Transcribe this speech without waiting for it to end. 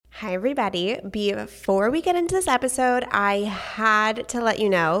Hi, everybody. Before we get into this episode, I had to let you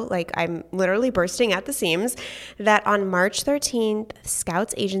know, I'm literally bursting at the seams, that on March 13th,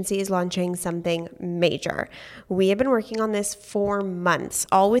 Scouts Agency is launching something major. We have been working on this for months,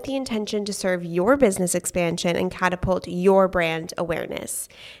 all with the intention to serve your business expansion and catapult your brand awareness.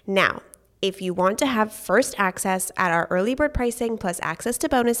 Now, if you want to have first access at our early bird pricing plus access to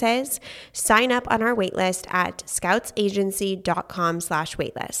bonuses, sign up on our waitlist at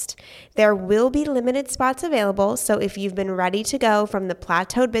scoutsagency.com/waitlist. There will be limited spots available, so if you've been ready to go from the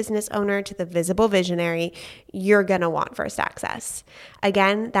plateaued business owner to the visible visionary, you're going to want first access.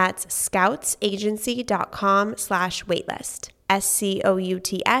 Again, that's scoutsagency.com/waitlist.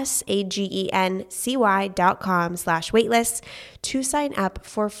 scoutsagency.com/waitlist to sign up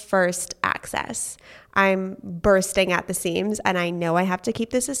for first access. I'm bursting at the seams, and I know I have to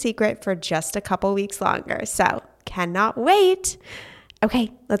keep this a secret for just a couple weeks longer, so cannot wait.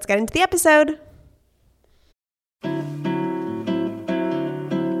 Okay, let's get into the episode.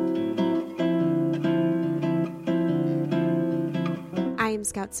 I am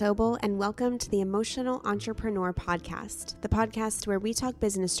Scout Sobel, and welcome to the Emotional Entrepreneur Podcast, the podcast where we talk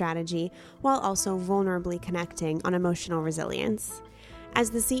business strategy while also vulnerably connecting on emotional resilience.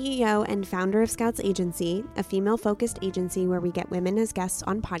 As the CEO and founder of Scouts Agency, a female-focused agency where we get women as guests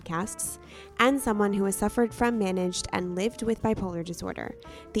on podcasts, and someone who has suffered from, managed, and lived with bipolar disorder,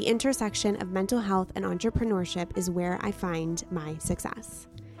 the intersection of mental health and entrepreneurship is where I find my success.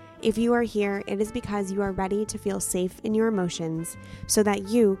 If you are here, it is because you are ready to feel safe in your emotions so that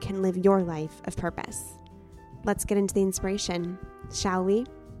you can live your life of purpose. Let's get into the inspiration, shall we?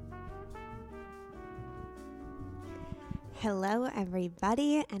 Hello,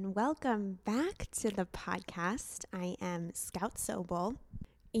 everybody, and welcome back to the podcast. I am Scout Sobel,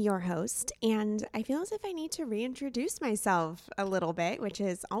 your host, and I feel as if I need to reintroduce myself a little bit, which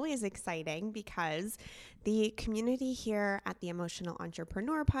is always exciting because the community here at the Emotional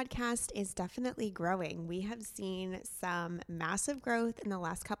Entrepreneur Podcast is definitely growing. We have seen some massive growth in the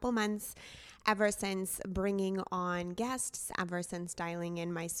last couple months, ever since bringing on guests, ever since dialing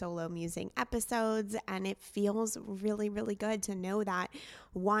in my solo musing episodes, and it feels really, really good to know that,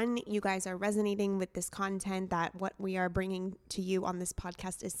 one, you guys are resonating with this content, that what we are bringing to you on this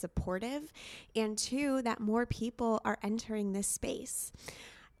podcast is supportive, and two, that more people are entering this space.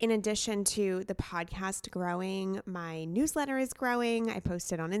 In addition to the podcast growing, my newsletter is growing. I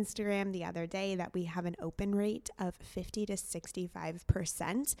posted on Instagram the other day that we have an open rate of 50 to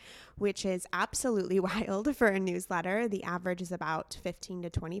 65%, which is absolutely wild for a newsletter. The average is about 15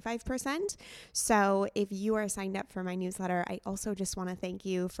 to 25%. So if you are signed up for my newsletter, I also just want to thank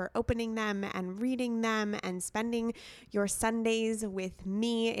you for opening them and reading them and spending your Sundays with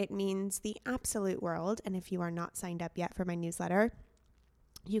me. It means the absolute world. And if you are not signed up yet for my newsletter,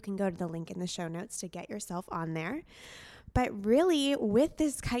 you can go to the link in the show notes to get yourself on there. But really, with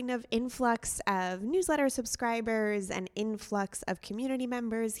this kind of influx of newsletter subscribers and influx of community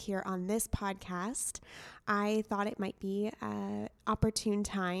members here on this podcast, I thought it might be an opportune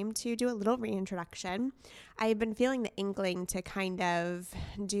time to do a little reintroduction. I've been feeling the inkling to kind of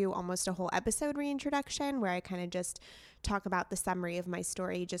do almost a whole episode reintroduction where I kind of just talk about the summary of my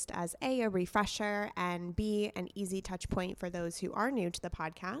story just as a refresher and B, an easy touch point for those who are new to the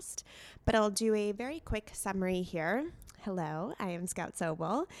podcast. But I'll do a very quick summary here. Hello, I am Scout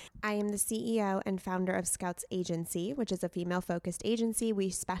Sobel. I am the CEO and founder of Scouts Agency, which is a female-focused agency. We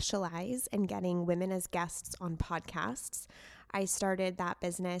specialize in getting women as guests on podcasts. I started that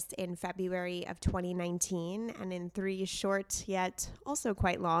business in February of 2019, and in 3 short yet also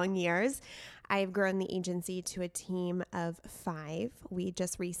quite long years, I've grown the agency to a team of 5. We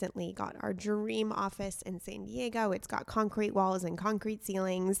just recently got our dream office in San Diego. It's got concrete walls and concrete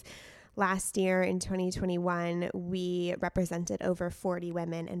ceilings. Last year in 2021, we represented over 40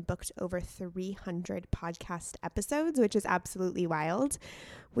 women and booked over 300 podcast episodes, which is absolutely wild.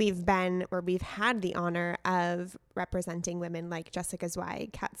 We've had the honor of representing women like Jessica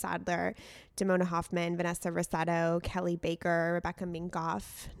Zweig, Kat Sadler, Damona Hoffman, Vanessa Rossetto, Kelly Baker, Rebecca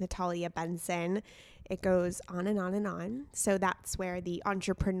Minkoff, Natalia Benson. It goes on and on and on. So that's where the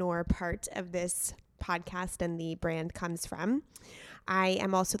entrepreneur part of this podcast and the brand comes from. I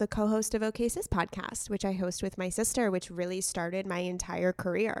am also the co-host of OK Sis podcast, which I host with my sister, which really started my entire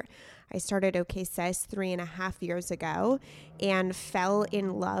career. I started OK Sis 3.5 years ago and fell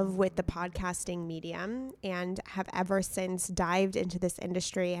in love with the podcasting medium and have ever since dived into this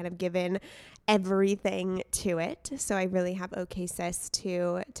industry and have given everything to it. So I really have OK Sis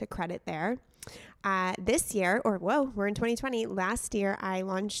to credit there. This year, we're in 2020. Last year, I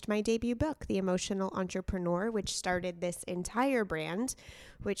launched my debut book, The Emotional Entrepreneur, which started this entire brand,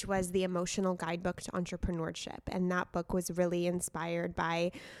 which was the Emotional Guidebook to Entrepreneurship. And that book was really inspired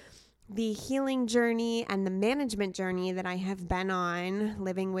by the healing journey and the management journey that I have been on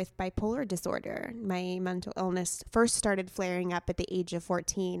living with bipolar disorder. My mental illness first started flaring up at the age of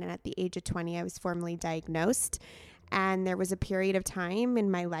 14, and at the age of 20, I was formally diagnosed. And there was a period of time in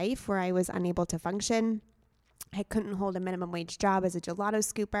my life where I was unable to function. I couldn't hold a minimum wage job as a gelato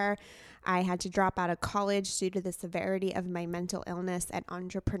scooper. I had to drop out of college due to the severity of my mental illness, and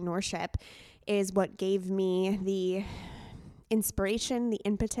entrepreneurship is what gave me the inspiration, the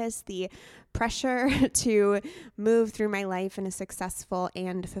impetus, the pressure to move through my life in a successful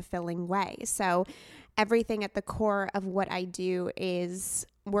and fulfilling way. So everything at the core of what I do is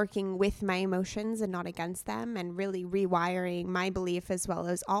working with my emotions and not against them, and really rewiring my belief as well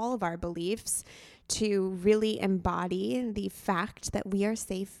as all of our beliefs to really embody the fact that we are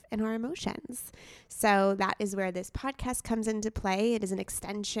safe in our emotions. So that is where this podcast comes into play. It is an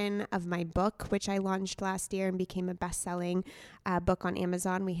extension of my book, which I launched last year and became a best-selling book on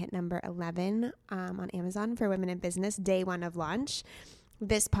Amazon. We hit number 11 on Amazon for women in business, day one of launch.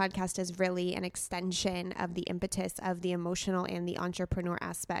 This podcast is really an extension of the impetus of the emotional and the entrepreneur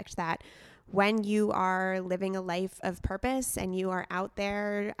aspect, that when you are living a life of purpose and you are out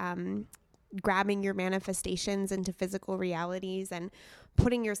there grabbing your manifestations into physical realities and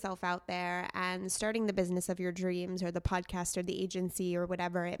putting yourself out there and starting the business of your dreams, or the podcast or the agency or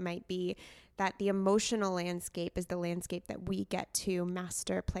whatever it might be, that the emotional landscape is the landscape that we get to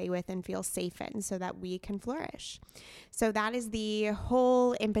master, play with, and feel safe in so that we can flourish. So that is the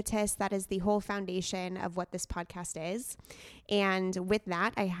whole impetus. That is the whole foundation of what this podcast is. And with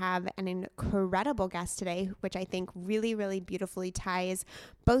that, I have an incredible guest today, which I think really, really beautifully ties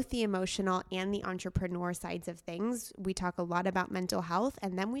both the emotional and the entrepreneur sides of things. We talk a lot about mental health,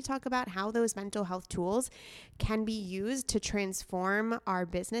 and then we talk about how those mental health tools can be used to transform our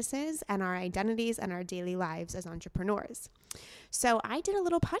businesses and our identities and our daily lives as entrepreneurs. So I did a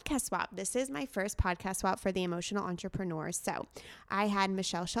little podcast swap. This is my first podcast swap for the emotional entrepreneur. So I had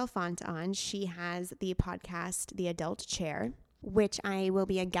Michelle Chalfant on. She has the podcast, The Adult Chair, which I will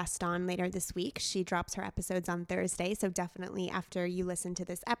be a guest on later this week. She drops her episodes on Thursday. So definitely after you listen to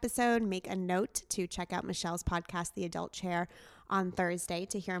this episode, make a note to check out Michelle's podcast, The Adult Chair, on Thursday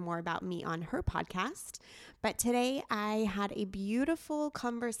to hear more about me on her podcast. But today I had a beautiful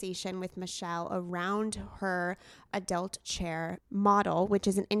conversation with Michelle around her adult chair model, which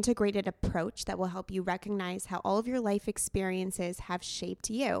is an integrated approach that will help you recognize how all of your life experiences have shaped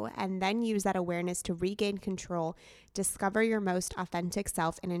you, and then use that awareness to regain control, discover your most authentic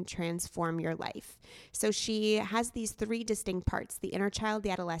self, and then transform your life. So she has these three distinct parts: the inner child, the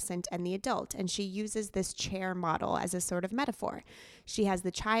adolescent, and the adult. And she uses this chair model as a sort of metaphor. She has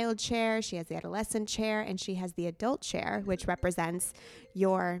the child chair, she has the adolescent chair, and she has the adult chair, which represents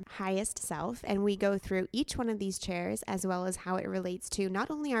your highest self. And we go through each one of these chairs, as well as how it relates to not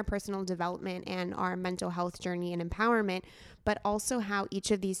only our personal development and our mental health journey and empowerment, but also how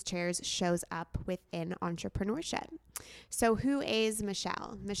each of these chairs shows up within entrepreneurship. So who is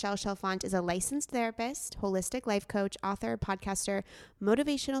Michelle? Michelle Chalfant is a licensed therapist, holistic life coach, author, podcaster,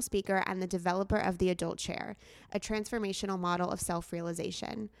 motivational speaker, and the developer of The Adult Chair, a transformational model of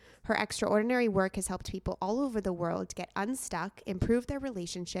self-realization. Her extraordinary work has helped people all over the world get unstuck, improve their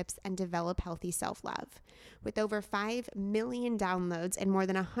relationships, and develop healthy self-love. With over 5 million downloads in more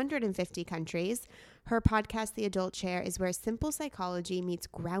than 150 countries, her podcast, The Adult Chair, is where simple psychology meets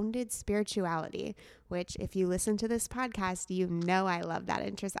grounded spirituality, which, if you listen to this podcast, you know I love that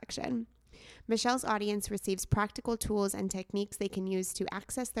intersection. Michelle's audience receives practical tools and techniques they can use to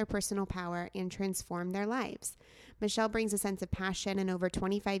access their personal power and transform their lives. Michelle brings a sense of passion and over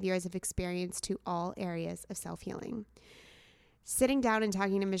 25 years of experience to all areas of self-healing. Sitting down and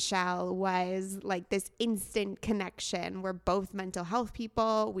talking to Michelle was like this instant connection. We're both mental health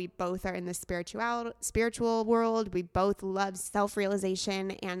people. We both are in the spiritual world. We both love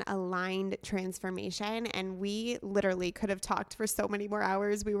self-realization and aligned transformation. And we literally could have talked for so many more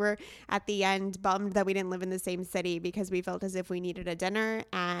hours. We were at the end bummed that we didn't live in the same city, because we felt as if we needed a dinner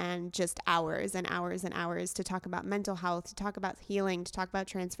and just hours and hours and hours to talk about mental health, to talk about healing, to talk about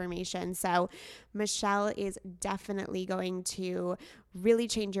transformation. So Michelle is definitely going to really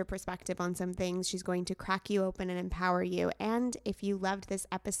change your perspective on some things. She's going to crack you open and empower you. And if you loved this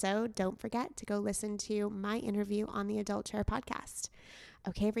episode, don't forget to go listen to my interview on the Adult Chair podcast.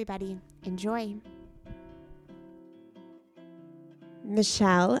 Okay, everybody, enjoy.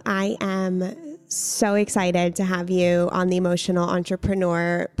 Michelle, I am so excited to have you on the Emotional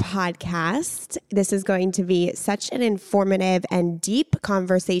Entrepreneur podcast. This is going to be such an informative and deep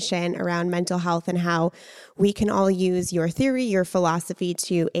conversation around mental health and how we can all use your theory, your philosophy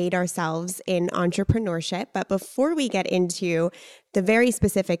to aid ourselves in entrepreneurship. But before we get into the very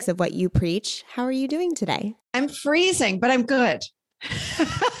specifics of what you preach, how are you doing today? I'm freezing, but I'm good.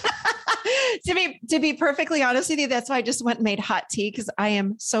 To be perfectly honest with you, that's why I just went and made hot tea because I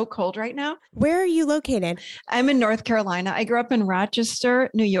am so cold right now. Where are you located? I'm in North Carolina. I grew up in Rochester,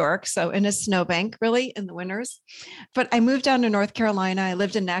 New York, so in a snowbank, really, in the winters. But I moved down to North Carolina. I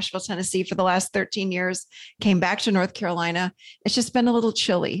lived in Nashville, Tennessee for the last 13 years, came back to North Carolina. It's just been a little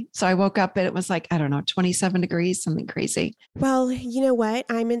chilly. So I woke up and it was like, I don't know, 27 degrees, something crazy. Well, you know what?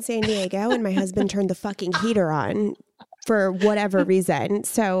 I'm in San Diego and my husband turned the fucking heater on for whatever reason.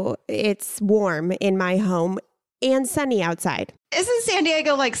 So it's warm in my home and sunny outside. Isn't San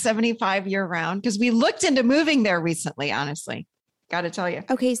Diego like 75 year round? Because we looked into moving there recently, honestly. Got to tell you.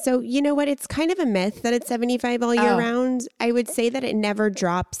 Okay. So you know what? It's kind of a myth that it's 75 all year round. I would say that it never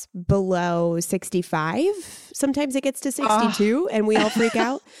drops below 65. Sometimes it gets to 62 and we all freak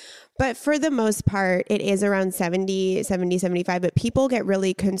out. But for the most part, it is around 70, 75. But people get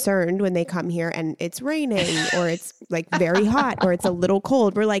really concerned when they come here and it's raining or it's like very hot or it's a little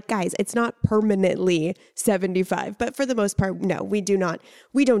cold. We're like, guys, it's not permanently 75. But for the most part, no, we don't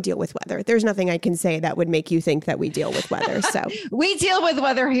deal with weather. There's nothing I can say that would make you think that we deal with weather. So we deal with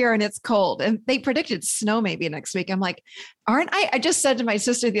weather here and it's cold. And they predicted snow maybe next week. I'm like, aren't I just said to my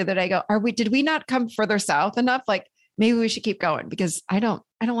sister the other day, I go, did we not come further south enough? Like, maybe we should keep going because I don't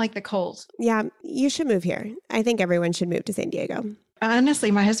like the cold. Yeah, you should move here. I think everyone should move to San Diego.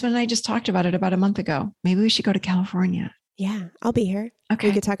 Honestly, my husband and I just talked about it about a month ago. Maybe we should go to California. Yeah, I'll be here. Okay.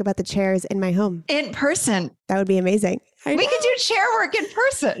 We could talk about the chairs in my home. In person. That would be amazing. We could do chair work in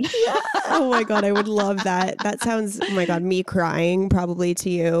person. Yeah. Oh my God, I would love that. That sounds, oh my God, me crying probably to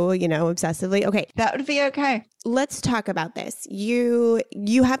you, obsessively. Okay. That would be okay. Let's talk about this. You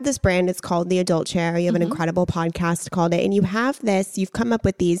have this brand. It's called The Adult Chair. You have an incredible podcast called it. And you've come up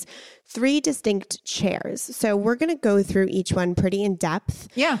with these 3 distinct chairs. So we're going to go through each one pretty in depth.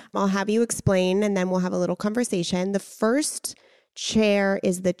 Yeah. I'll have you explain and then we'll have a little conversation. The first chair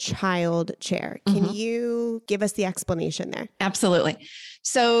is the child chair. Can you give us the explanation there? Absolutely.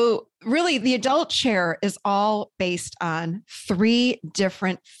 So really the adult chair is all based on 3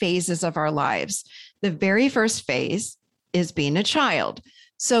 different phases of our lives. The very first phase is being a child.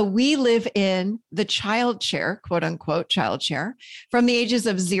 So we live in the child chair, quote unquote, child chair, from the ages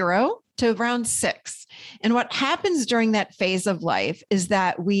of 0 to around 6. And what happens during that phase of life is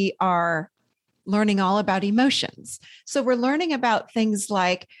that we are learning all about emotions. So we're learning about things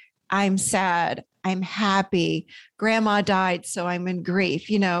like, I'm sad, I'm happy, grandma died, so I'm in grief,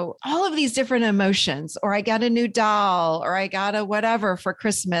 all of these different emotions, or I got a new doll, or I got a whatever for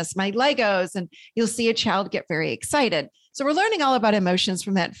Christmas, my Legos, and you'll see a child get very excited. So we're learning all about emotions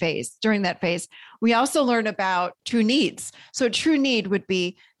from that phase. During that phase, we also learn about true needs. So a true need would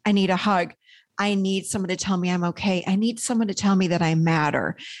be, I need a hug. I need someone to tell me I'm okay. I need someone to tell me that I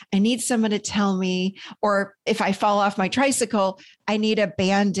matter. I need someone to tell me, or if I fall off my tricycle, I need a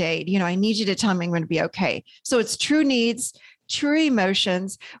Band-Aid. I need you to tell me I'm going to be okay. So it's true needs, true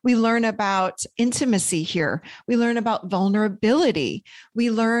emotions. We learn about intimacy here. We learn about vulnerability.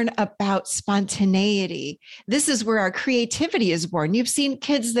 We learn about spontaneity. This is where our creativity is born. You've seen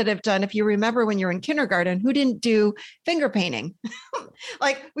kids that have done, if you remember when you're in kindergarten, who didn't do finger painting.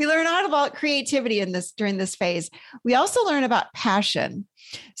 Like we learn all about creativity during this phase. We also learn about passion.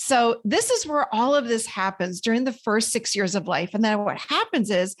 So this is where all of this happens during the first 6 years of life. And then what happens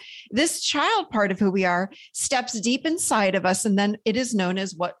is this child part of who we are steps deep inside of us. And then it is known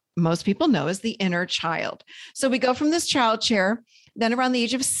as what most people know as the inner child. So we go from this child chair. Then around the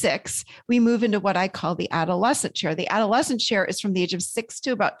age of 6, we move into what I call the adolescent chair. The adolescent chair is from the age of 6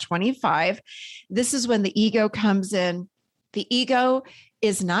 to about 25. This is when the ego comes in. The ego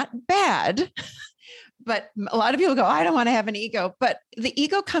is not bad. But a lot of people go, I don't want to have an ego. But the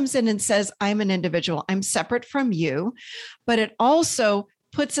ego comes in and says, I'm an individual. I'm separate from you. But it also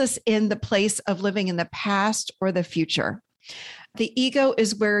puts us in the place of living in the past or the future. The ego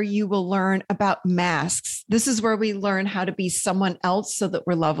is where you will learn about masks. This is where we learn how to be someone else so that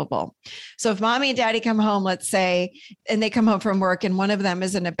we're lovable. So if mommy and daddy come home, let's say, and they come home from work and one of them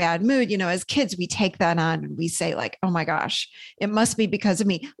is in a bad mood, as kids, we take that on and we say like, oh my gosh, it must be because of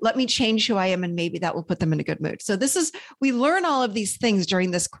me. Let me change who I am. And maybe that will put them in a good mood. So we learn all of these things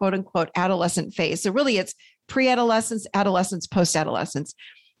during this quote unquote adolescent phase. So really it's pre-adolescence, adolescence, post-adolescence.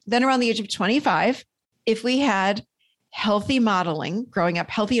 Then around the age of 25, if we had healthy modeling growing up,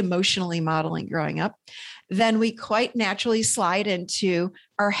 healthy emotionally modeling growing up, then we quite naturally slide into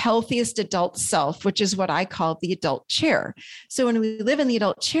our healthiest adult self, which is what I call the adult chair. So when we live in the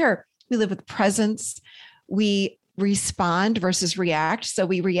adult chair, we live with presence. We respond versus react. So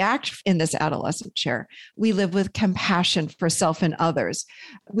we react in this adolescent chair. We live with compassion for self and others.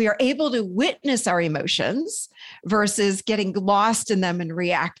 We are able to witness our emotions versus getting lost in them and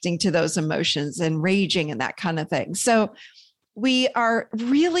reacting to those emotions and raging and that kind of thing. So we are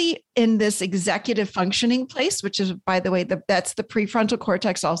really in this executive functioning place, which is, by the way, that's the prefrontal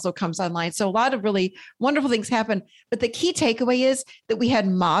cortex also comes online. So a lot of really wonderful things happen. But the key takeaway is that we had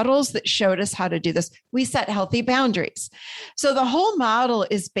models that showed us how to do this. We set healthy boundaries. So the whole model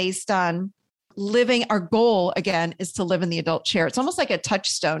is based on living. Our goal, again, is to live in the adult chair. It's almost like a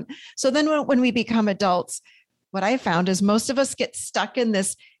touchstone. So then when we become adults, what I found is most of us get stuck in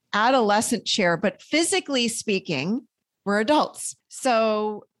this adolescent chair, but physically speaking, we're adults.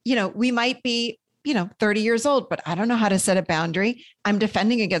 So, we might be, 30 years old, but I don't know how to set a boundary. I'm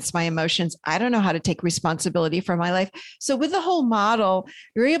defending against my emotions. I don't know how to take responsibility for my life. So with the whole model,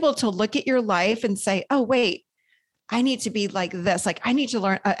 you're able to look at your life and say, oh, wait, I need to be like this. Like I need to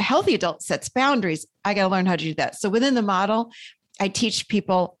learn. A healthy adult sets boundaries. I got to learn how to do that. So within the model, I teach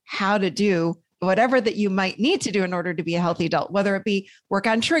people how to do whatever that you might need to do in order to be a healthy adult, whether it be work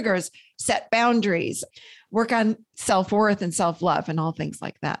on triggers, set boundaries, work on self-worth and self-love and all things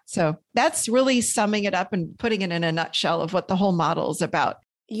like that. So that's really summing it up and putting it in a nutshell of what the whole model is about.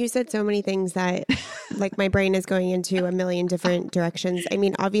 You said so many things that like my brain is going into a million different directions. I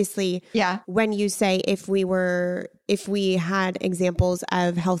mean, obviously, when you say if we had examples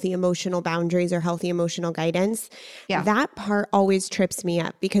of healthy emotional boundaries or healthy emotional guidance, that part always trips me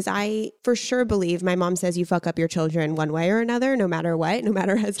up because I for sure believe my mom says you fuck up your children one way or another, no matter what, no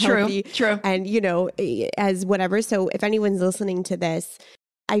matter as healthy and, as whatever. So if anyone's listening to this,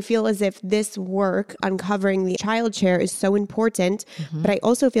 I feel as if this work, uncovering the child chair, is so important, but I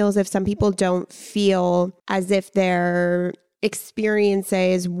also feel as if some people don't feel as if their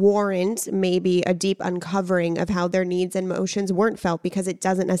experiences warrant maybe a deep uncovering of how their needs and emotions weren't felt because it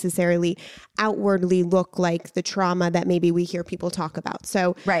doesn't necessarily outwardly look like the trauma that maybe we hear people talk about.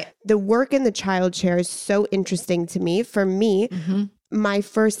 So the work in the child chair is so interesting to me. For me, my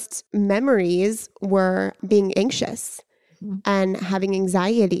first memories were being anxious and having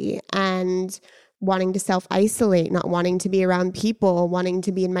anxiety and wanting to self-isolate, not wanting to be around people, wanting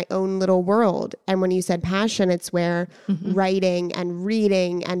to be in my own little world. And when you said passion, it's where writing and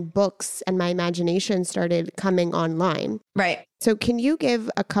reading and books and my imagination started coming online. Right. So can you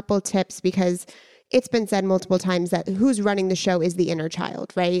give a couple tips? Because it's been said multiple times that who's running the show is the inner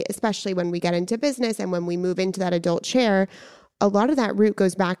child, right? Especially when we get into business and when we move into that adult chair, a lot of that root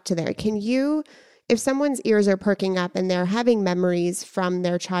goes back to there. Can you... If someone's ears are perking up and they're having memories from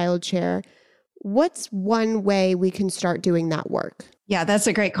their child chair, what's one way we can start doing that work? Yeah, that's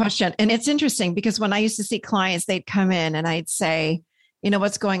a great question. And it's interesting because when I used to see clients, they'd come in and I'd say,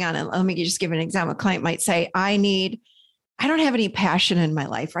 what's going on? And let me just give an example. A client might say, I don't have any passion in my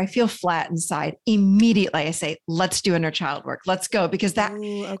life, or I feel flat inside. Immediately I say, let's do inner child work. Let's go. Because that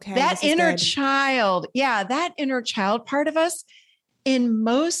inner child, that inner child part of us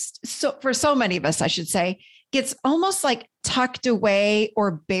for so many of us, I should say, gets almost like tucked away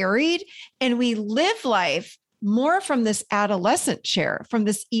or buried. And we live life more from this adolescent chair, from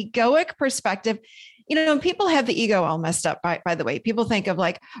this egoic perspective. And people have the ego all messed up, by the way. People think of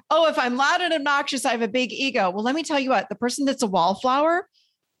like, oh, if I'm loud and obnoxious, I have a big ego. Well, let me tell you what, the person that's a wallflower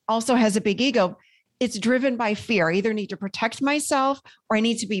also has a big ego. It's driven by fear. I either need to protect myself or I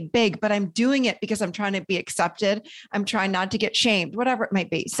need to be big, but I'm doing it because I'm trying to be accepted. I'm trying not to get shamed, whatever it might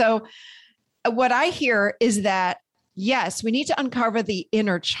be. So what I hear is that, yes, we need to uncover the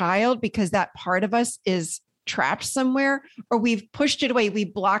inner child because that part of us is trapped somewhere, or we've pushed it away. We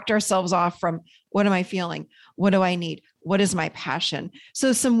blocked ourselves off from what am I feeling? What do I need? What is my passion?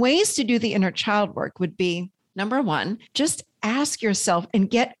 So some ways to do the inner child work would be, number one, just ask yourself and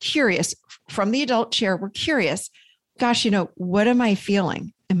get curious. From the adult chair, we're curious. Gosh, what am I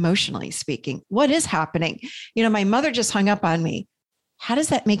feeling emotionally speaking? What is happening? My mother just hung up on me. How does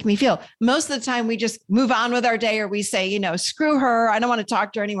that make me feel? Most of the time we just move on with our day, or we say, screw her. I don't want to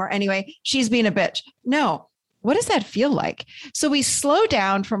talk to her anymore. Anyway, she's being a bitch. No. What does that feel like? So we slow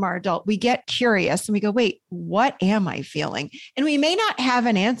down from our adult, we get curious and we go, wait, what am I feeling? And we may not have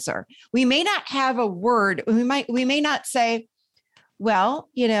an answer. We may not have a word. We may not say, well,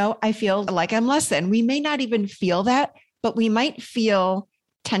 I feel like I'm less than. We may not even feel that, but we might feel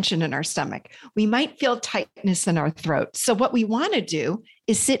tension in our stomach. We might feel tightness in our throat. So what we want to do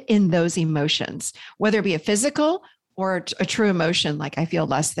is sit in those emotions, whether it be a physical or a true emotion, like I feel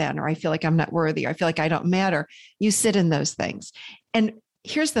less than, or I feel like I'm not worthy, or I feel like I don't matter. You sit in those things. And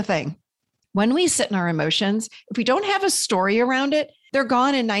here's the thing. When we sit in our emotions, if we don't have a story around it, they're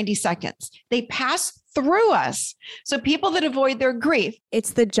gone in 90 seconds. They pass through us. So people that avoid their grief.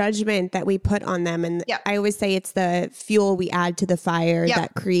 It's the judgment that we put on them. And Yep. I always say it's the fuel we add to the fire Yep.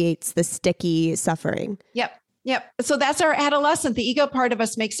 that creates the sticky suffering. Yep. Yep. So that's our adolescent. The ego part of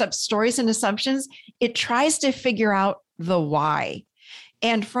us makes up stories and assumptions. It tries to figure out the why.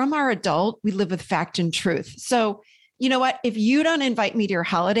 And from our adult, we live with fact and truth. So you know what? If you don't invite me to your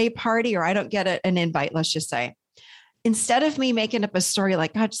holiday party, or I don't get an invite, let's just say, instead of me making up a story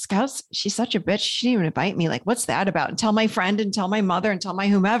like, God, Scouts, she's such a bitch, she didn't even invite me. Like, what's that about? And tell my friend and tell my mother and tell my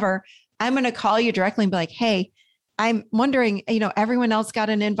whomever, I'm going to call you directly and be like, hey, I'm wondering, everyone else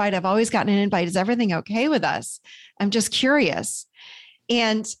got an invite. I've always gotten an invite. Is everything okay with us? I'm just curious.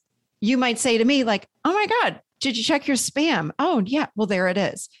 And you might say to me like, oh my God, did you check your spam? Oh yeah. Well, there it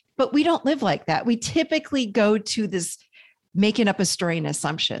is. But we don't live like that. We typically go to this making up a story and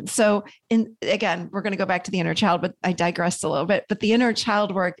assumption. So again, we're going to go back to the inner child, but I digressed a little bit. But the inner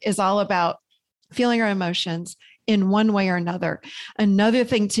child work is all about feeling our emotions in one way or another. Another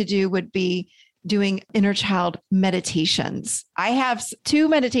thing to do would be doing inner child meditations. I have 2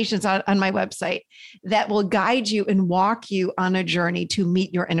 meditations on my website that will guide you and walk you on a journey to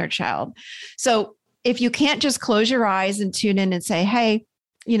meet your inner child. So if you can't just close your eyes and tune in and say, hey,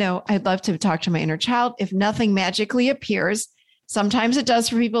 I'd love to talk to my inner child. If nothing magically appears, sometimes it does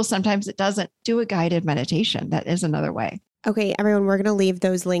for people, sometimes it doesn't. Do a guided meditation. That is another way. Okay, everyone, we're going to leave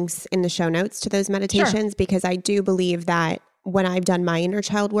those links in the show notes to those meditations because I do believe that when I've done my inner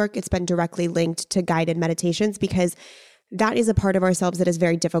child work, it's been directly linked to guided meditations because that is a part of ourselves that is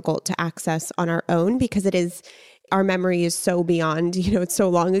very difficult to access on our own because our memory is so beyond, it's so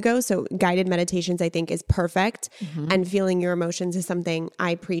long ago. So guided meditations, I think, is perfect. Mm-hmm. And feeling your emotions is something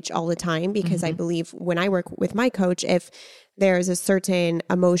I preach all the time because I believe when I work with my coach, if there's a certain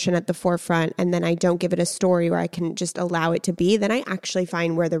emotion at the forefront and then I don't give it a story where I can just allow it to be, then I actually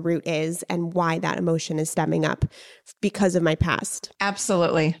find where the root is and why that emotion is stemming up because of my past.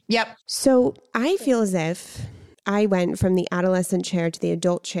 Absolutely. Yep. So I feel as if I went from the adolescent chair to the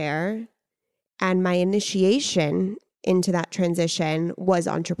adult chair. And my initiation into that transition was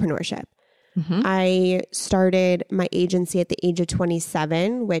entrepreneurship. Mm-hmm. I started my agency at the age of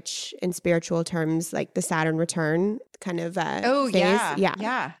 27, which in spiritual terms, like the Saturn return kind of phase.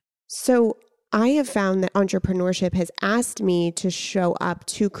 Yeah. So I have found that entrepreneurship has asked me to show up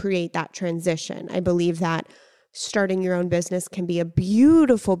to create that transition. I believe that starting your own business can be a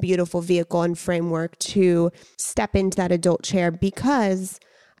beautiful, beautiful vehicle and framework to step into that adult chair because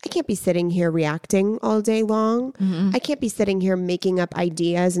I can't be sitting here reacting all day long. Mm-hmm. I can't be sitting here making up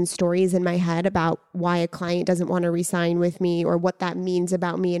ideas and stories in my head about why a client doesn't want to re-sign with me or what that means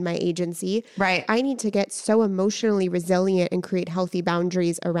about me and my agency. Right. I need to get so emotionally resilient and create healthy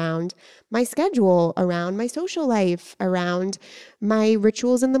boundaries around my schedule, around my social life, around my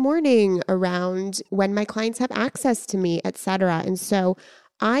rituals in the morning, around when my clients have access to me, etc. And so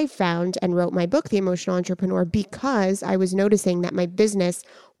I found and wrote my book, The Emotional Entrepreneur, because I was noticing that my business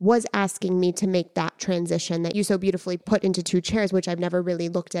was asking me to make that transition that you so beautifully put into 2 chairs, which I've never really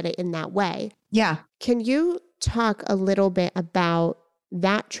looked at it in that way. Yeah. Can you talk a little bit about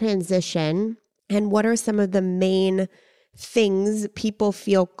that transition and what are some of the main things people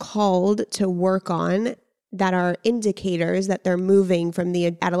feel called to work on that are indicators that they're moving from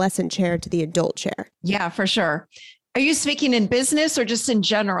the adolescent chair to the adult chair? Yeah, for sure. Are you speaking in business or just in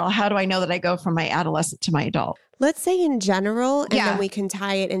general? How do I know that I go from my adolescent to my adult? Let's say in general, and then we can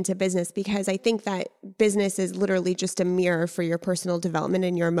tie it into business because I think that business is literally just a mirror for your personal development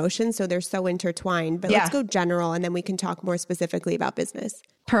and your emotions. So they're so intertwined. But let's go general and then we can talk more specifically about business.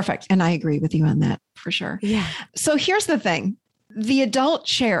 Perfect. And I agree with you on that for sure. Yeah. So here's the thing. The adult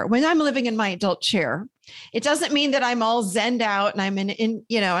chair, when I'm living in my adult chair, it doesn't mean that I'm all zenned out and I'm in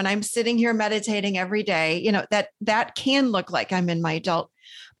and I'm sitting here meditating every day. That can look like I'm in my adult.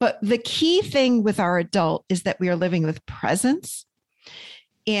 But the key thing with our adult is that we are living with presence.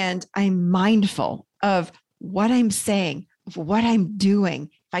 And I'm mindful of what I'm saying, of what I'm doing.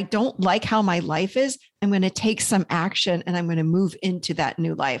 If I don't like how my life is, I'm going to take some action and I'm going to move into that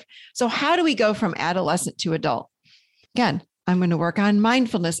new life. So how do we go from adolescent to adult? Again, I'm going to work on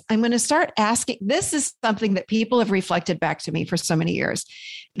mindfulness. I'm going to start asking. This is something that people have reflected back to me for so many years.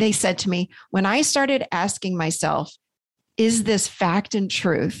 They said to me, when I started asking myself, is this fact and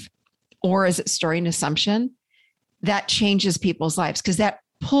truth, or is it story and assumption? That changes people's lives because that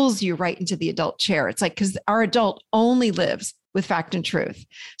pulls you right into the adult chair. It's like, because our adult only lives with fact and truth.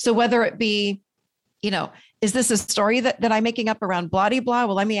 So whether it be Is this a story that I'm making up around blah, blah?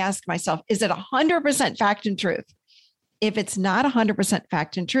 Well, let me ask myself, is it 100% fact and truth? If it's not 100%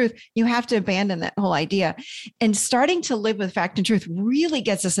 fact and truth, you have to abandon that whole idea. And starting to live with fact and truth really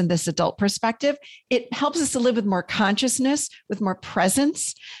gets us in this adult perspective. It helps us to live with more consciousness, with more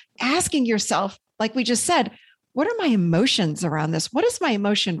presence, asking yourself, like we just said, what are my emotions around this? What is my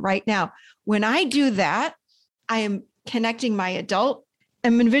emotion right now? When I do that, I am connecting my adult.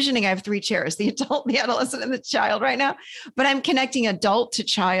 I'm envisioning I have 3 chairs, the adult, the adolescent, and the child right now, but I'm connecting adult to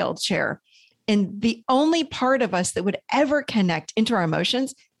child chair. And the only part of us that would ever connect into our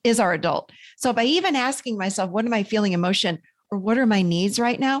emotions is our adult. So by even asking myself, what am I feeling emotion or what are my needs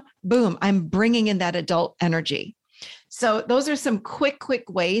right now? Boom, I'm bringing in that adult energy. So those are some quick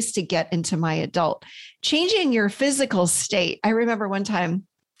ways to get into my adult. Changing your physical state. I remember one time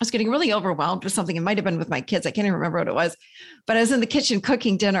I was getting really overwhelmed with something. It might've been with my kids. I can't even remember what it was, but I was in the kitchen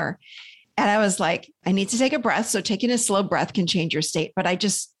cooking dinner and I was like, I need to take a breath. So taking a slow breath can change your state. But I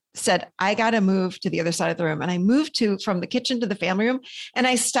just said, I got to move to the other side of the room. And I moved from the kitchen to the family room and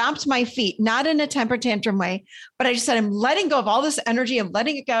I stomped my feet, not in a temper tantrum way, but I just said, I'm letting go of all this energy. I'm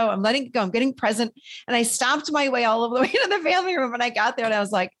letting it go. I'm letting it go. I'm getting present. And I stomped my way all of the way to the family room. And I got there and I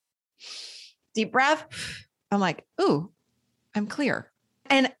was like, deep breath. I'm like, ooh, I'm clear.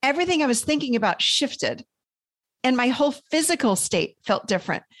 And everything I was thinking about shifted. And my whole physical state felt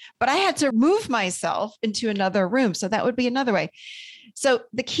different, but I had to move myself into another room. So that would be another way. So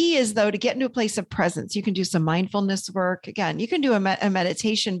the key is, though, to get into a place of presence. You can do some mindfulness work. Again, you can do a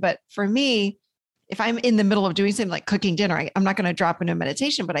meditation. But for me, if I'm in the middle of doing something like cooking dinner, I'm not going to drop into a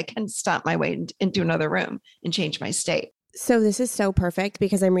meditation, but I can stomp my way into another room and change my state. So this is so perfect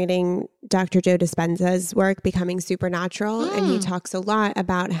because I'm reading Dr. Joe Dispenza's work, Becoming Supernatural, and he talks a lot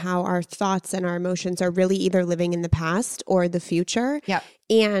about how our thoughts and our emotions are really either living in the past or the future. Yep.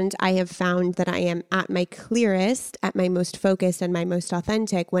 And I have found that I am at my clearest, at my most focused and my most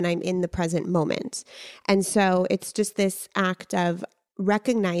authentic when I'm in the present moment. And so it's just this act of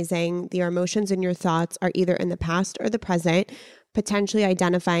recognizing your emotions and your thoughts are either in the past or the present, potentially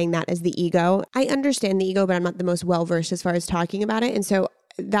identifying that as the ego. I understand the ego, but I'm not the most well-versed as far as talking about it. And so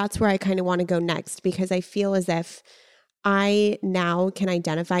that's where I kind of want to go next, because I feel as if I now can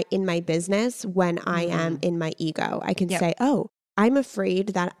identify in my business when I am in my ego. I can say, oh, I'm afraid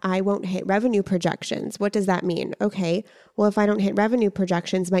that I won't hit revenue projections. What does that mean? Okay, well, if I don't hit revenue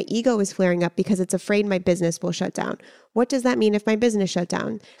projections, my ego is flaring up because it's afraid my business will shut down. What does that mean if my business shut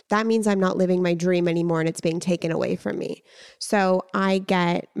down? That means I'm not living my dream anymore and it's being taken away from me. So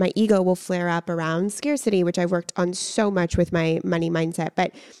my ego will flare up around scarcity, which I've worked on so much with my money mindset.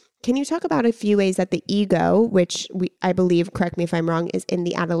 But can you talk about a few ways that the ego, which I believe, correct me if I'm wrong, is in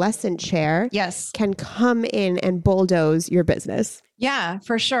the adolescent chair, yes, can come in and bulldoze your business? Yeah,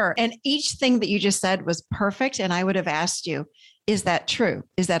 for sure. And each thing that you just said was perfect. And I would have asked you, is that true?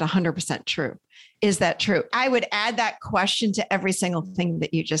 Is that 100% true? Is that true? I would add that question to every single thing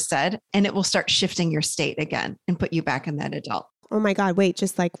that you just said, and it will start shifting your state again and put you back in that adult. Oh my God, wait,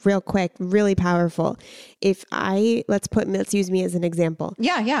 just like real quick, really powerful. Let's use me as an example.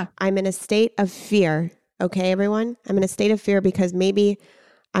 Yeah. I'm in a state of fear. Okay, everyone? I'm in a state of fear because maybe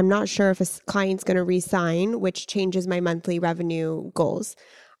I'm not sure if a client's going to re-sign, which changes my monthly revenue goals.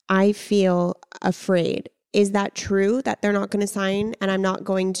 I feel afraid. Is that true that they're not going to sign and I'm not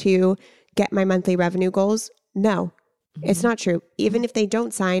going to get my monthly revenue goals? No, it's not true. Even if they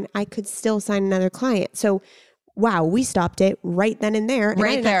don't sign, I could still sign another client. So wow, we stopped it right then and there. And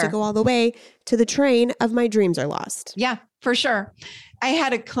I didn't have to go all the way to the train of my dreams are lost. Yeah, for sure. I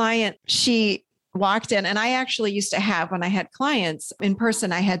had a client, she walked in, and I actually used to have, when I had clients in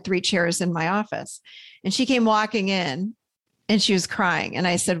person, I had 3 chairs in my office, and she came walking in and she was crying. And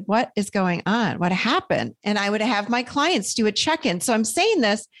I said, what is going on? What happened? And I would have my clients do a check-in. So I'm saying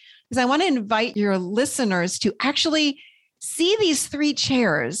this because I want to invite your listeners to actually see these 3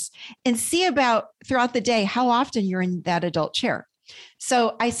 chairs and see about throughout the day how often you're in that adult chair.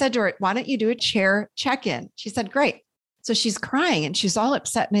 So I said to her, why don't you do a chair check-in? She said, great. So she's crying and she's all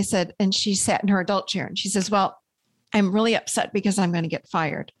upset. And I said, and she sat in her adult chair and she says, well, I'm really upset because I'm going to get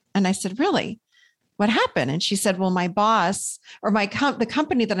fired. And I said, really? What happened? And she said, well, my boss or the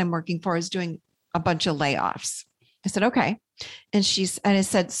company that I'm working for is doing a bunch of layoffs. I said, okay. And I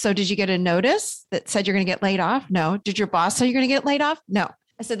said, so did you get a notice that said you're going to get laid off? No. Did your boss say you're going to get laid off? No.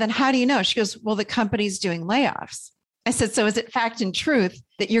 I said, then how do you know? She goes, well, the company's doing layoffs. I said, so is it fact and truth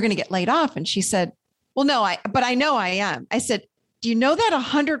that you're going to get laid off? And she said, well, no, but I know I am. I said, do you know that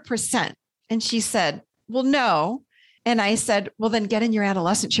 100%? And she said, well, no. And I said, well, then get in your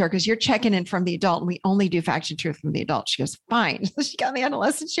adolescent chair because you're checking in from the adult and we only do fact and truth from the adult. She goes, fine. So she got in the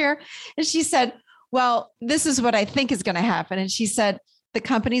adolescent chair and she said, well, this is what I think is going to happen. And she said, the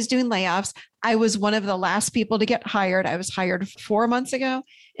company's doing layoffs. I was one of the last people to get hired. I was hired 4 months ago.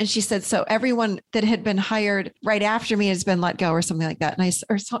 And she said, so everyone that had been hired right after me has been let go or something like that. And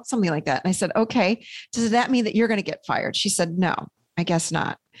or something like that. And I said, okay, does that mean that you're going to get fired? She said, no, I guess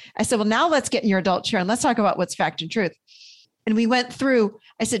not. I said, well, now let's get in your adult chair and let's talk about what's fact and truth. And we went through,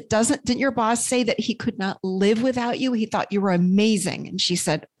 I said, didn't your boss say that he could not live without you? He thought you were amazing. And she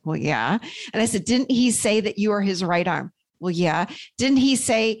said, well, yeah. And I said, didn't he say that you are his right arm? Well, yeah. Didn't he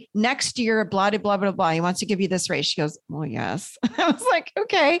say next year, blah, blah, blah, blah, he wants to give you this raise? She goes, well, yes. I was like,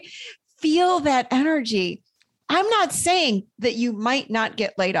 okay, feel that energy. I'm not saying that you might not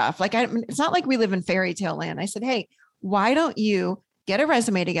get laid off. Like, it's not like we live in fairy tale land. I said, hey, why don't you get a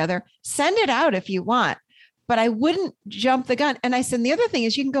resume together, send it out if you want, but I wouldn't jump the gun. And I said, the other thing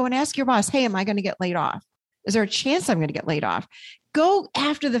is you can go and ask your boss, hey, am I going to get laid off? Is there a chance I'm going to get laid off? Go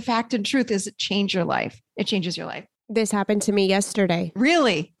after the fact and truth. Does it change your life? It changes your life. This happened to me yesterday.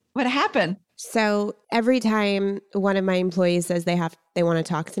 Really? What happened? So every time one of my employees says they want to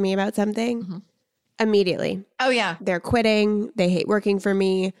talk to me about something, immediately. Oh, yeah. They're quitting. They hate working for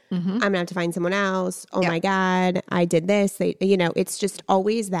me. I'm going to have to find someone else. Oh my God, I did this. It's just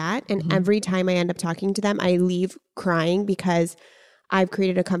always that. And every time I end up talking to them, I leave crying because I've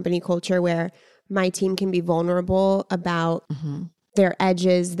created a company culture where my team can be vulnerable about their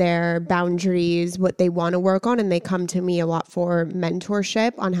edges, their boundaries, what they want to work on. And they come to me a lot for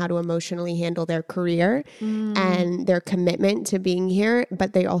mentorship on how to emotionally handle their career and their commitment to being here.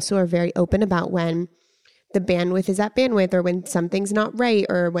 But they also are very open about when the bandwidth is at bandwidth or when something's not right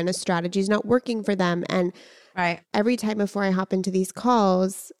or when a strategy is not working for them. And every time before I hop into these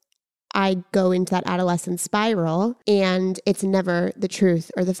calls, I go into that adolescent spiral and it's never the truth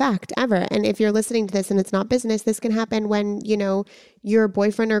or the fact ever. And if you're listening to this and it's not business, this can happen when, your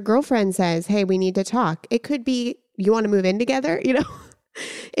boyfriend or girlfriend says, hey, we need to talk. It could be, you want to move in together,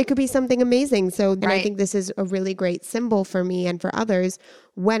 It could be something amazing. So I think this is a really great symbol for me and for others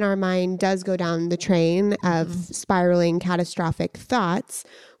when our mind does go down the train of spiraling catastrophic thoughts,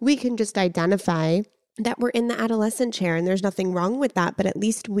 we can just identify that we're in the adolescent chair and there's nothing wrong with that, but at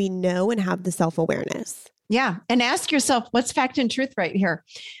least we know and have the self-awareness. Yeah. And ask yourself, what's fact and truth right here?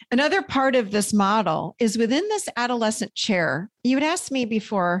 Another part of this model is within this adolescent chair. You would ask me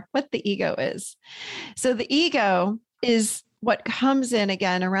before what the ego is. So the ego is what comes in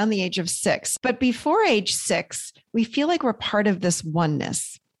again around the age of 6. But before age 6, we feel like we're part of this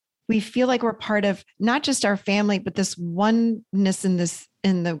oneness. We feel like we're part of not just our family, but this oneness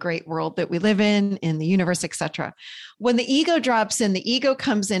in the great world that we live in the universe, etc. When the ego drops in, the ego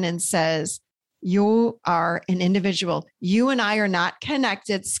comes in and says, you are an individual. You and I are not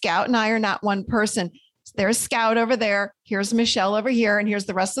connected. Scout and I are not one person. There's Scout over there. Here's Michelle over here. And here's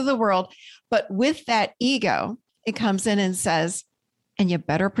the rest of the world. But with that ego, it comes in and says, and you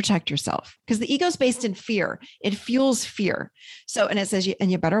better protect yourself because the ego is based in fear. It fuels fear. So, and it says,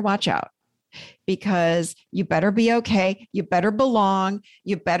 and you better watch out because you better be okay. You better belong.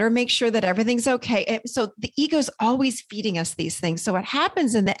 You better make sure that everything's okay. And so the ego is always feeding us these things. So what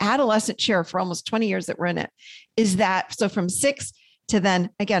happens in the adolescent chair for almost 20 years that we're in it is that, so from 6 to then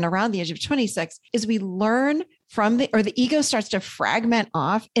again, around the age of 26 is we learn from the ego starts to fragment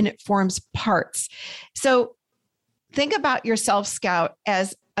off and it forms parts. So think about yourself, Scout,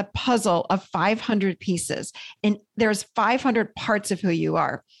 as a puzzle of 500 pieces, and there's 500 parts of who you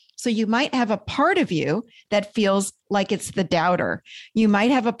are. So you might have a part of you that feels like it's the doubter. You might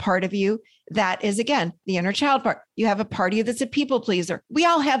have a part of you that is, again, the inner child part. You have a part of you that's a people pleaser. We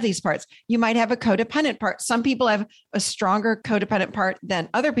all have these parts. You might have a codependent part. Some people have a stronger codependent part than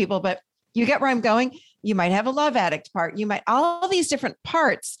other people, but you get where I'm going. You might have a love addict part. You might, all these different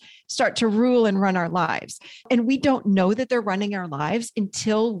parts start to rule and run our lives. And we don't know that they're running our lives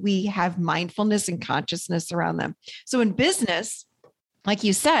until we have mindfulness and consciousness around them. So in business, like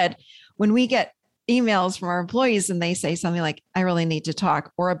you said, when we get emails from our employees and they say something like, I really need to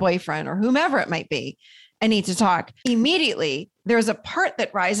talk, or a boyfriend or whomever it might be, I need to talk. Immediately, there's a part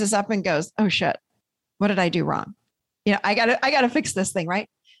that rises up and goes, oh shit, what did I do wrong? I gotta fix this thing, right?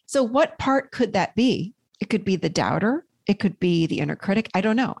 So what part could that be? It could be the doubter. It could be the inner critic. I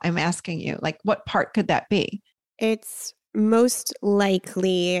don't know. I'm asking you, like, what part could that be? It's most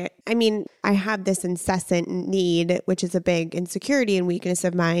likely, I have this incessant need, which is a big insecurity and weakness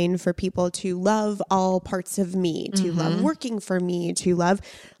of mine, for people to love all parts of me, to love working for me, to love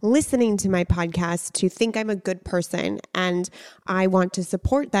listening to my podcast, to think I'm a good person. And I want to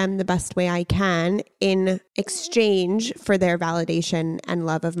support them the best way I can in exchange for their validation and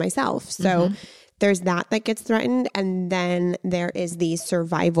love of myself. So there's that gets threatened. And then there is the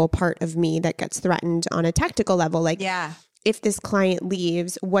survival part of me that gets threatened on a tactical level. Like, Yeah. if this client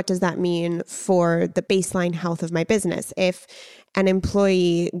leaves, what does that mean for the baseline health of my business? If an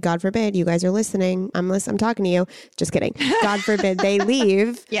employee, God forbid, you guys are listening, I'm talking to you, just kidding. God forbid they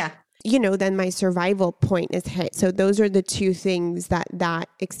leave. Yeah. Then my survival point is hit. So those are the two things that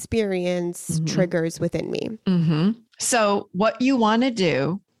experience triggers within me. Mm-hmm. So what you want to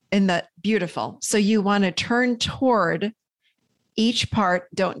do so you want to turn toward each part.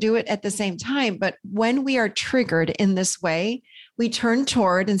 Don't do it at the same time. But when we are triggered in this way, we turn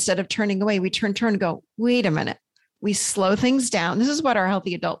toward, instead of turning away, we turn and go, wait a minute. We slow things down. This is what our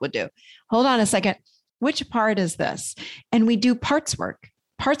healthy adult would do. Hold on a second. Which part is this? And we do parts work.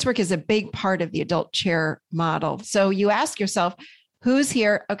 Parts work is a big part of the adult chair model. So you ask yourself, who's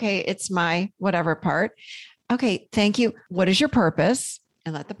here? Okay, it's my whatever part. Okay, thank you. What is your purpose?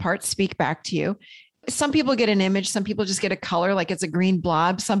 And let the part speak back to you. Some people get an image. Some people just get a color, like it's a green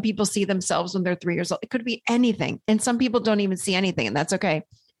blob. Some people see themselves when they're 3 years old. It could be anything. And some people don't even see anything, and that's okay.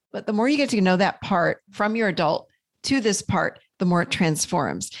 But the more you get to know that part from your adult to this part, the more it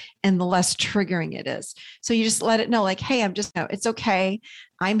transforms and the less triggering it is. So you just let it know, like, hey, it's okay.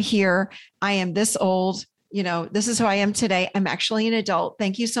 I'm here. I am this old. This is who I am today. I'm actually an adult.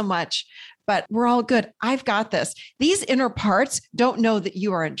 Thank you so much. But we're all good. I've got this. These inner parts don't know that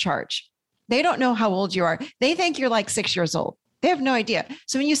you are in charge. They don't know how old you are. They think you're like 6 years old. They have no idea.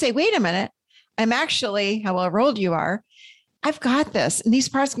 So when you say, wait a minute, I'm actually however old you are, I've got this. And these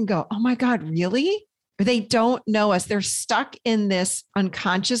parts can go, oh my God, really? They don't know us. They're stuck in this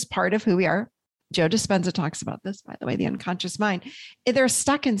unconscious part of who we are. Joe Dispenza talks about this, by the way, the unconscious mind. They're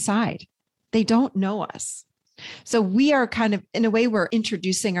stuck inside. They don't know us. So we are kind of, in a way, we're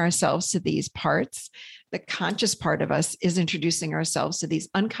introducing ourselves to these parts. The conscious part of us is introducing ourselves to these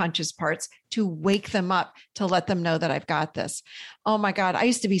unconscious parts to wake them up, to let them know that I've got this. Oh my God, I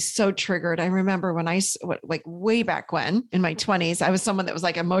used to be so triggered. I remember when like way back when in my 20s, I was someone that was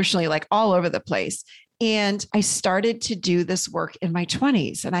like emotionally like all over the place. And I started to do this work in my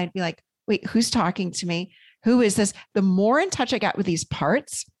 20s. And I'd be like, wait, who's talking to me? Who is this? The more in touch I got with these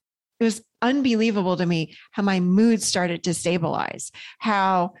parts, it was unbelievable to me how my mood started to stabilize,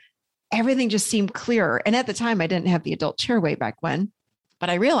 how everything just seemed clearer. And at the time, I didn't have the adult chair way back when, but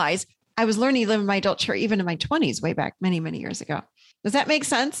I realized I was learning to live in my adult chair even in my 20s, way back many, many years ago. Does that make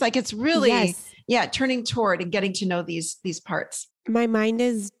sense? Like it's really, turning toward and getting to know these parts. My mind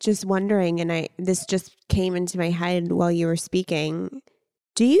is just wondering, and this just came into my head while you were speaking.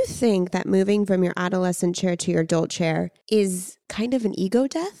 Do you think that moving from your adolescent chair to your adult chair is kind of an ego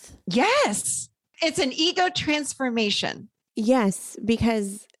death? Yes. It's an ego transformation. Yes,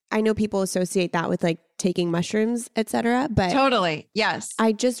 because I know people associate that with like taking mushrooms, etc. But totally. Yes.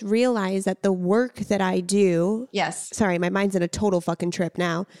 I just realized that the work that I do. Yes. Sorry, my mind's in a total fucking trip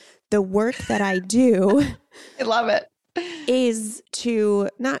now. The work that I do. I love it. Is to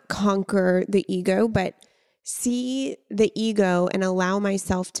not conquer the ego, but see the ego and allow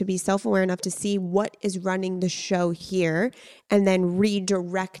myself to be self-aware enough to see what is running the show here and then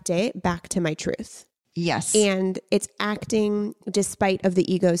redirect it back to my truth. Yes. And it's acting despite of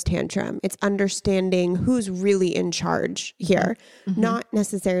the ego's tantrum. It's understanding who's really in charge here, not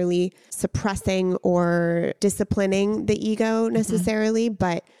necessarily suppressing or disciplining the ego necessarily,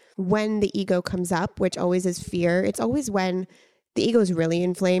 but when the ego comes up, which always is fear, it's always when the ego is really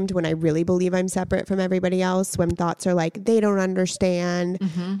inflamed, when I really believe I'm separate from everybody else, when thoughts are like, they don't understand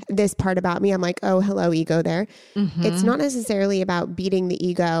this part about me. I'm like, oh, hello, ego there. It's not necessarily about beating the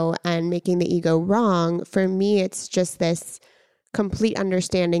ego and making the ego wrong. For me, it's just this complete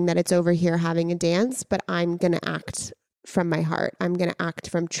understanding that it's over here having a dance, but I'm going to act from my heart. I'm going to act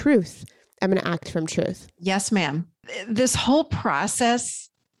from truth. I'm going to act from truth. Yes, ma'am. This whole process,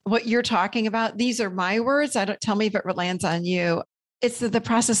 what you're talking about, these are my words. Tell me if it lands on you. It's the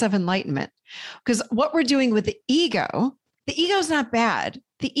process of enlightenment. Because what we're doing with the ego is not bad.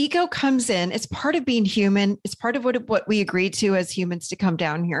 The ego comes in. It's part of being human. It's part of what we agreed to as humans to come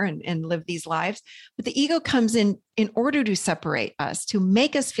down here and live these lives. But the ego comes in order to separate us, to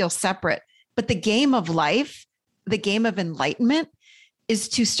make us feel separate. But the game of life, the game of enlightenment, is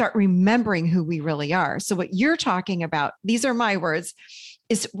to start remembering who we really are. So what you're talking about, these are my words,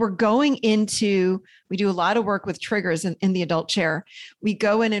 is we do a lot of work with triggers in the adult chair. We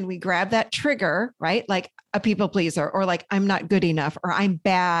go in and we grab that trigger, right? Like a people pleaser, or like I'm not good enough, or I'm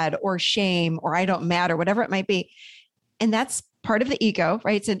bad, or shame, or I don't matter, whatever it might be. And that's part of the ego,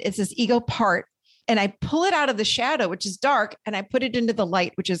 right? It's this ego part. And I pull it out of the shadow, which is dark, and I put it into the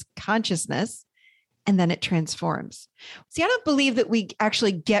light, which is consciousness. and then it transforms. See, I don't believe that we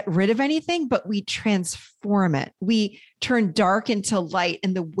actually get rid of anything, but we transform it. We turn dark into light.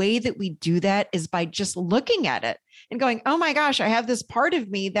 And the way that we do that is by just looking at it and going, oh my gosh, I have this part of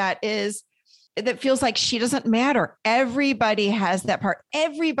me that feels like she doesn't matter. Everybody has that part.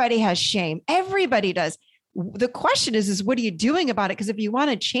 Everybody has shame. Everybody does. The question is what are you doing about it? Because if you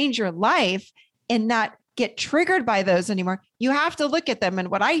want to change your life and not get triggered by those anymore, you have to look at them. And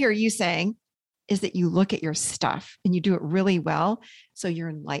what I hear you saying is that you look at your stuff and you do it really well. So you're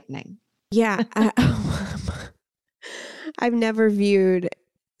enlightening. Yeah. I've never viewed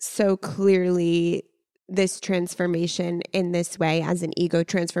so clearly this transformation in this way as an ego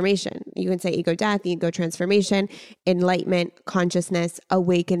transformation. You can say ego death, ego transformation, enlightenment, consciousness,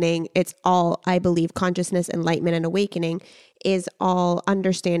 awakening. It's all, I believe, consciousness, enlightenment, and awakening is all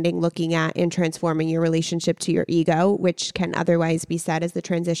understanding, looking at, and transforming your relationship to your ego, which can otherwise be said as the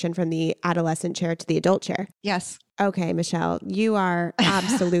transition from the adolescent chair to the adult chair. Yes. Okay, Michelle, you are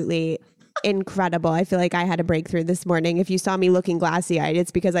absolutely incredible. I feel like I had a breakthrough this morning. If you saw me looking glassy-eyed,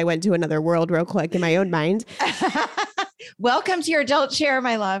 it's because I went to another world real quick in my own mind. Welcome to your adult chair,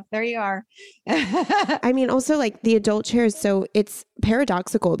 my love. There you are. I mean, also like the adult chair is so it's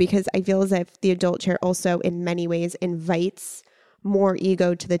paradoxical because I feel as if the adult chair also in many ways invites more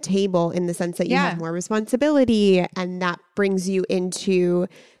ego to the table in the sense that you have more responsibility, and that brings you into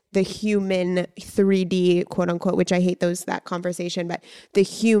the human 3D, quote unquote, which I hate that conversation, but the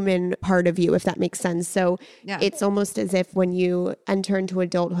human part of you, if that makes sense. So it's almost as if when you enter into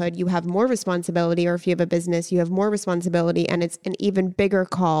adulthood, you have more responsibility, or if you have a business, you have more responsibility, and it's an even bigger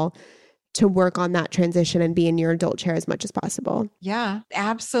call to work on that transition and be in your adult chair as much as possible. Yeah,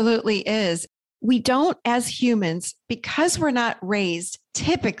 absolutely is. We don't, as humans, because we're not raised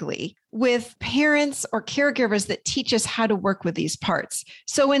typically with parents or caregivers that teach us how to work with these parts.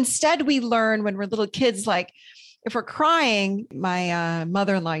 So instead we learn when we're little kids, like if we're crying, my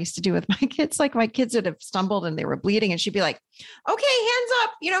mother-in-law used to do with my kids, like my kids would have stumbled and they were bleeding and she'd be like, okay, hands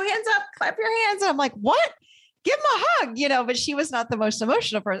up, hands up, clap your hands. And I'm like, what? Give them a hug, but she was not the most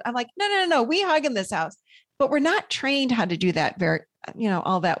emotional person. I'm like, no, we hug in this house. But we're not trained how to do that very,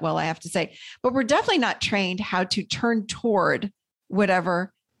 all that well, I have to say. But we're definitely not trained how to turn toward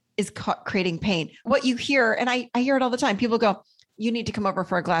whatever is creating pain. What you hear, and I hear it all the time, people go, you need to come over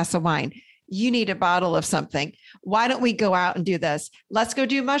for a glass of wine. You need a bottle of something. Why don't we go out and do this? Let's go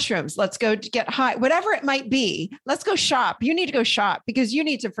do mushrooms. Let's go get high, whatever it might be. Let's go shop. You need to go shop because you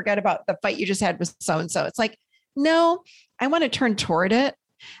need to forget about the fight you just had with so-and-so. It's like, no, I want to turn toward it.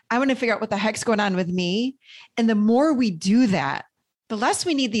 I want to figure out what the heck's going on with me. And the more we do that, the less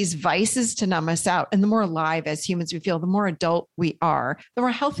we need these vices to numb us out. And the more alive as humans we feel, the more adult we are, the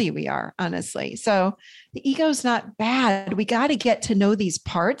more healthy we are, honestly. So the ego's not bad. We got to get to know these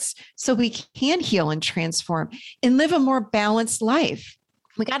parts so we can heal and transform and live a more balanced life.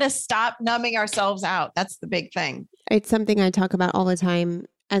 We got to stop numbing ourselves out. That's the big thing. It's something I talk about all the time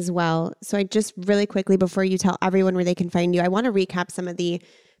as well. So I just really quickly, before you tell everyone where they can find you, I want to recap some of the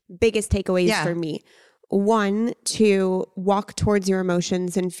biggest takeaways for me. 1, to walk towards your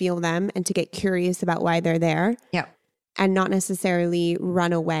emotions and feel them and to get curious about why they're there. Yeah. And not necessarily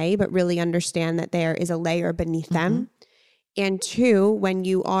run away, but really understand that there is a layer beneath them. And 2, when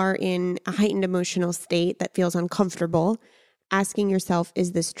you are in a heightened emotional state that feels uncomfortable, asking yourself,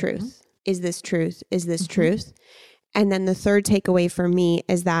 is this truth? Is this truth? Is this truth? And then the third takeaway for me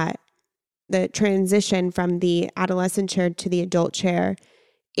is that the transition from the adolescent chair to the adult chair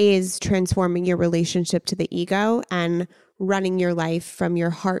is transforming your relationship to the ego and running your life from your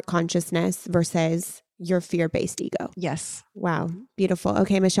heart consciousness versus your fear-based ego. Yes. Wow. Beautiful.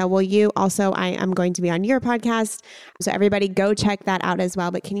 Okay, Michelle, will you also, I am going to be on your podcast. So everybody go check that out as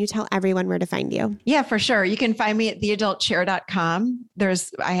well. But can you tell everyone where to find you? Yeah, for sure. You can find me at theadultchair.com.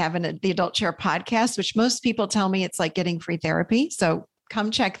 I have the Adult Chair podcast, which most people tell me it's like getting free therapy. So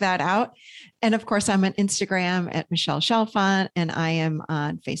come check that out. And of course, I'm on Instagram at Michelle Chalfant, and I am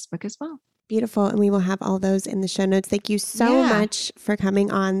on Facebook as well. Beautiful. And we will have all those in the show notes. Thank you so much for coming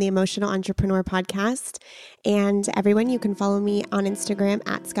on the Emotional Entrepreneur podcast. And everyone, you can follow me on Instagram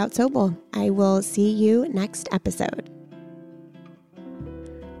at Scout Sobel. I will see you next episode.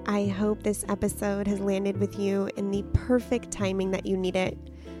 I hope this episode has landed with you in the perfect timing that you need it.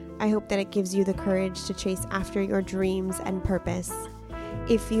 I hope that it gives you the courage to chase after your dreams and purpose.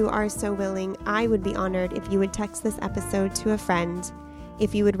 If you are so willing, I would be honored if you would text this episode to a friend,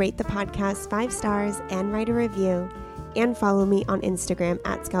 if you would rate the podcast 5 stars and write a review, and follow me on Instagram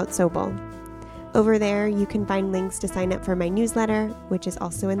at Scout Sobel. Over there, you can find links to sign up for my newsletter, which is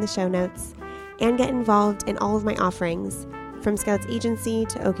also in the show notes, and get involved in all of my offerings, from Scouts Agency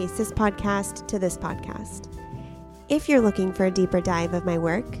to OK Sis Podcast to this podcast. If you're looking for a deeper dive of my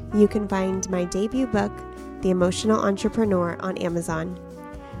work, you can find my debut book, The Emotional Entrepreneur, on Amazon.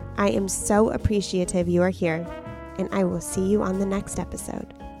 I am so appreciative you are here, and I will see you on the next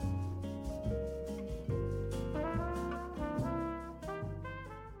episode.